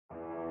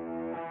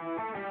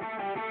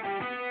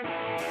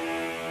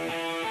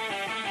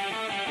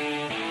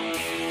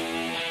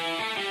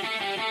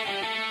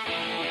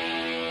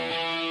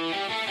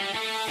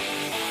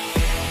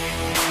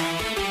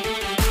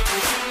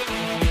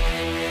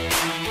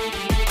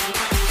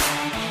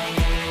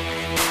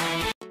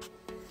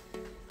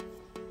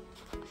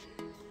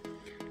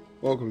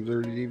Welcome to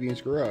Dirty Deviant's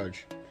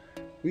Garage.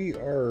 We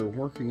are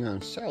working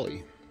on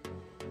Sally.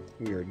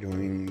 We are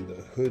doing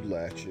the hood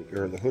latchet,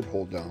 or the hood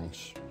hold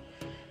downs.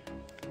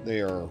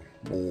 They are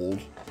old,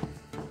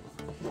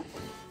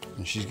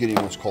 and she's getting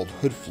what's called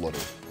hood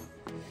flutter.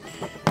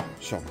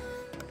 So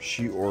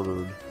she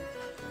ordered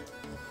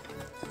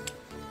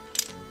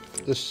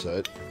this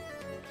set,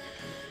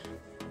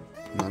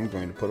 and I'm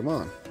going to put them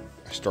on.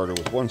 I started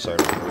with one side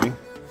already.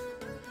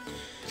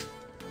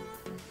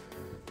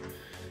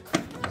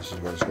 This is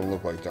what it's going to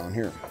look like down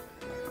here.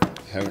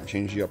 Haven't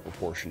changed the upper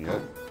portion yet,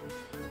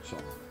 so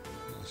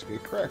let's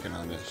get cracking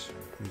on this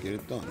and get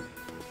it done.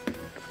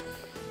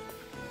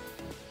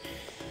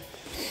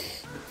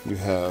 You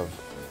have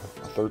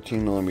a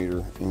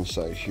 13mm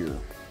inside here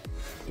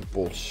that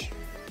bolts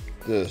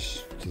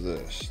this to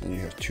this. Then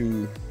you have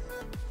two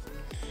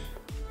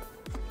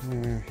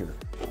here.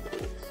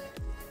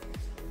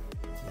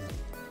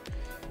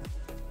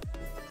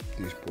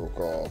 These broke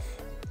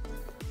off,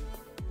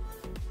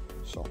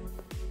 so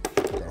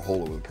got to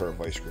hold it with a pair of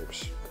vice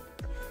grips.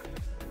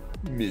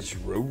 Miss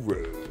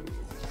Roro.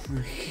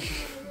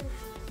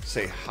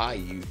 Say hi,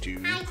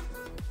 YouTube. Hi.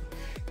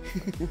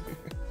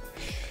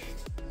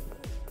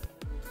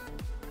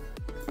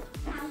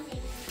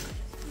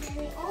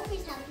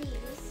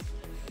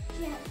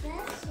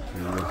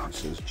 It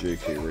says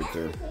JK right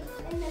there.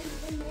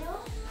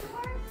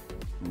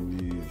 And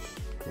these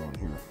go on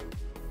here.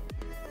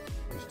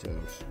 These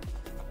tabs.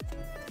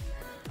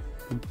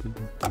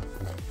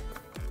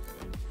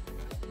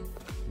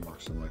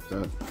 Box them like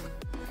that.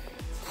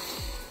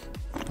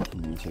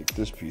 And you take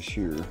this piece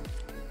here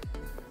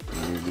and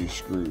move these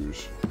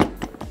screws.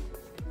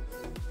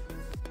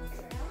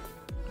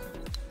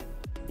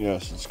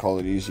 Yes, let's call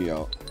it easy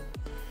out.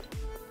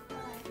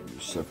 You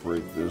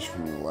separate this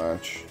from the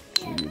latch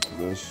so you get to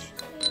this.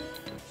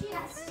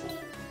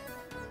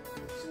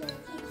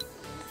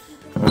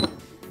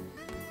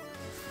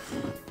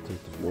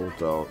 Take the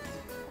bolt out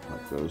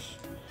like this.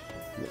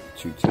 You got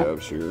two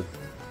tabs here.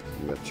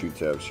 You got two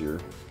tabs here.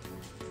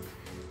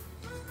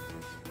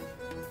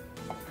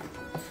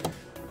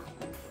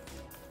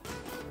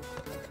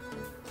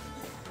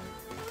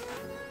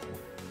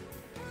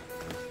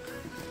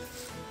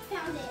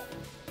 Found it.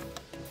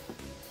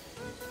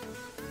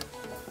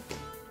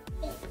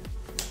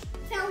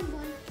 Found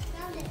one.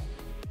 Found it.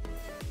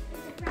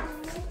 There's a brown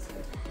lid to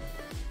that.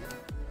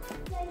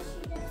 Then she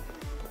does have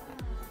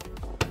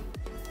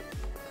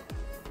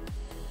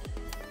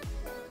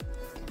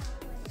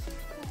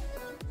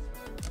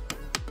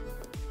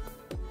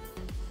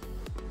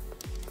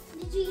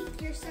Did you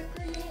eat your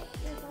sucker knit?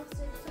 Your both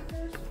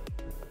suckers?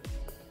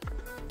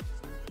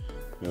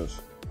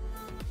 Yes.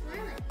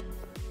 Really?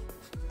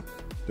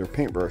 They're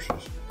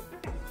paintbrushes.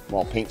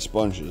 Well, paint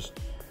sponges.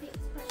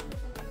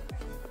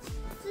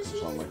 So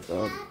Something like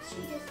that.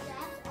 She does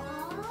that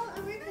all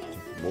over her face.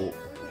 Bolt.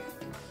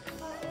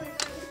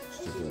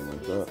 Stick it in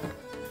like that.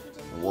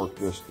 And work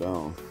this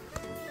down.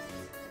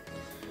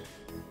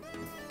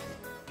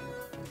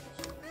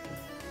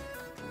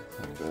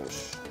 Like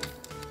this.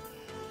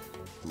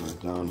 And then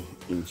down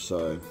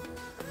inside.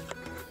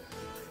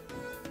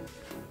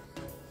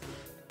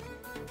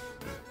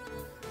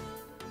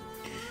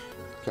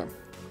 Okay.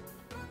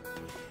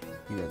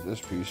 You got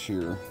this piece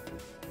here.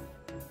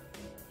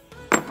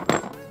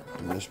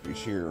 And this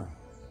piece here.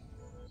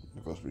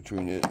 It goes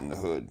between it and the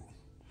hood.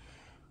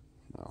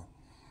 Now,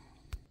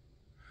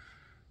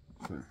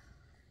 okay.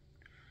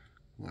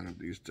 Line up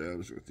these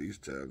tabs with these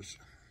tabs.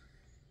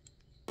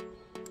 Like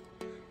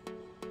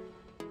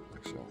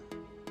so.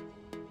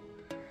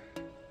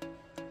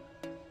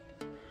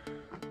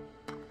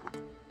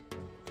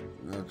 Take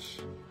the nuts.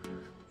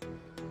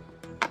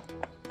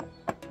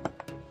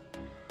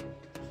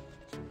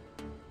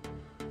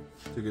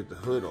 To get the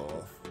hood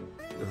off,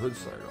 the hood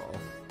side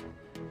off,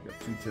 you got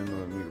two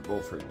 10mm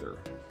bolts right there.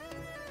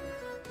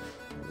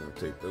 I'm going to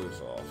take those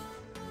off.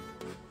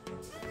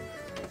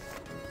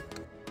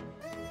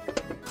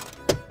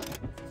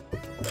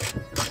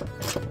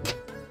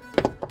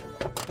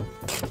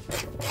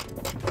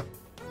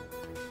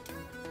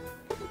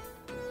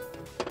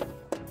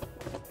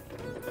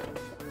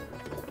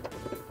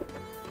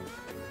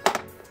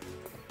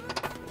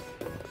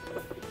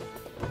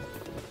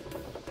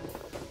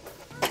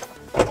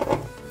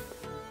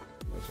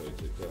 That's how you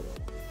take that off.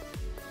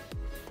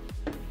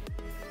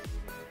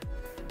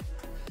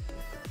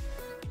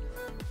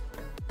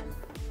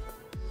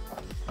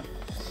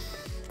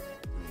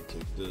 And you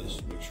take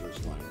this, make sure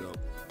it's lined up.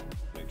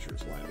 Make sure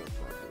it's lined up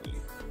properly.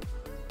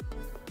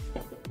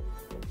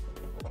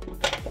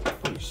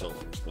 Pretty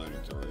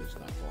self-explanatory, it's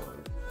not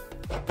hard.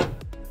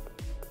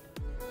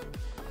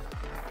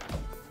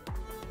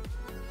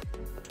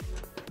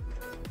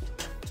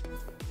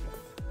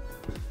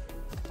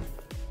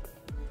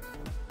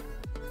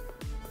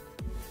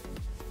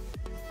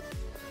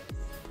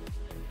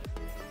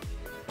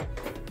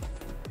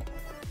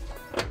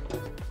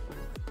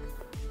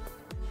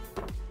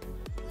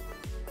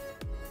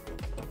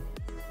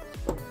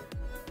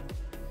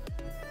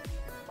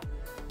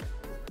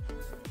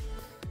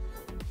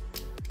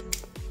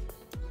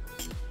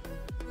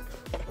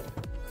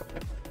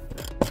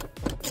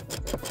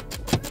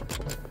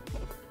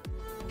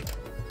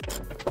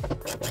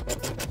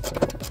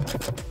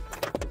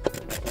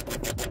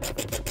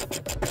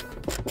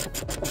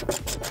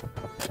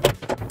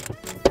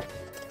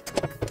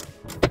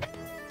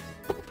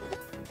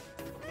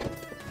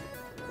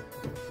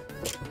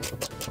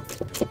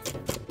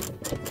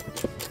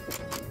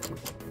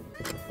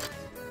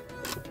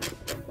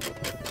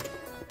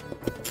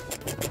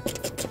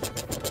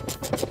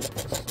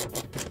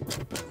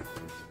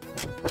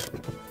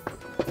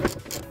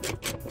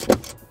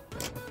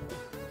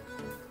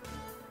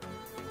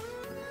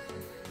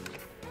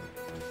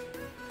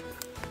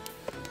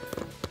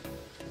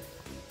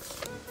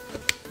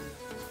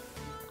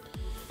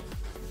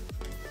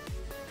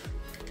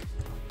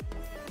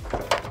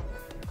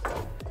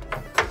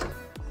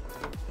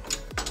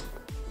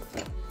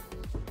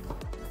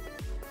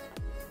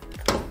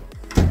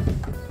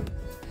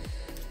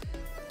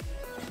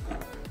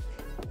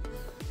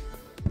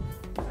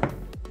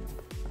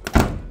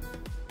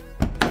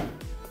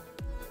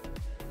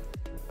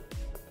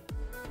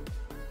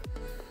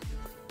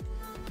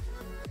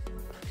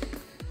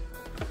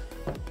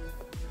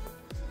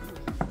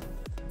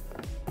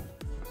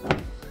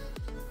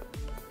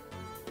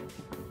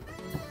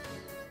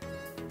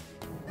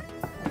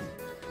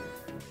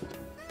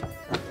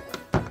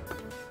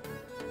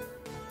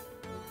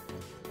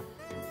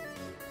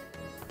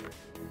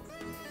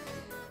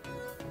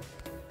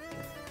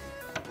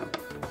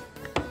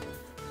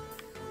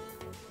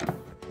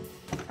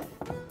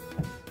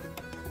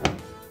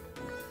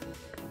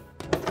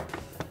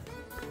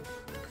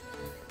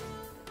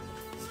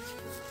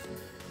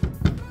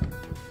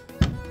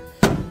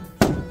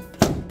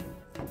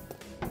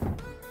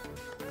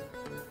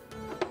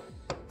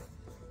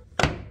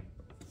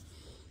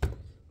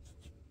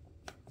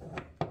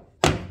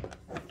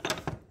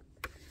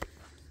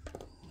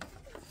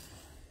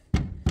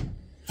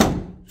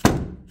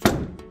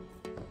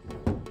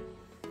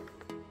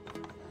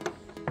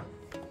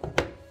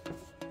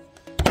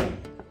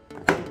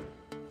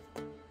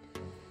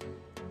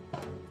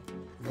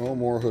 No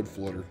more hood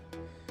flutter.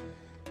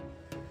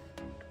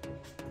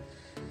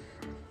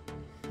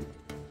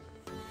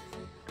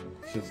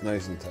 Sits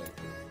nice and tight.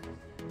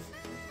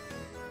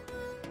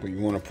 But you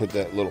want to put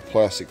that little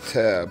plastic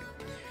tab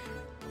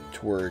to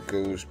where it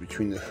goes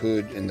between the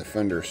hood and the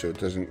fender so it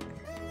doesn't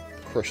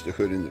crush the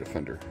hood into the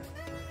fender.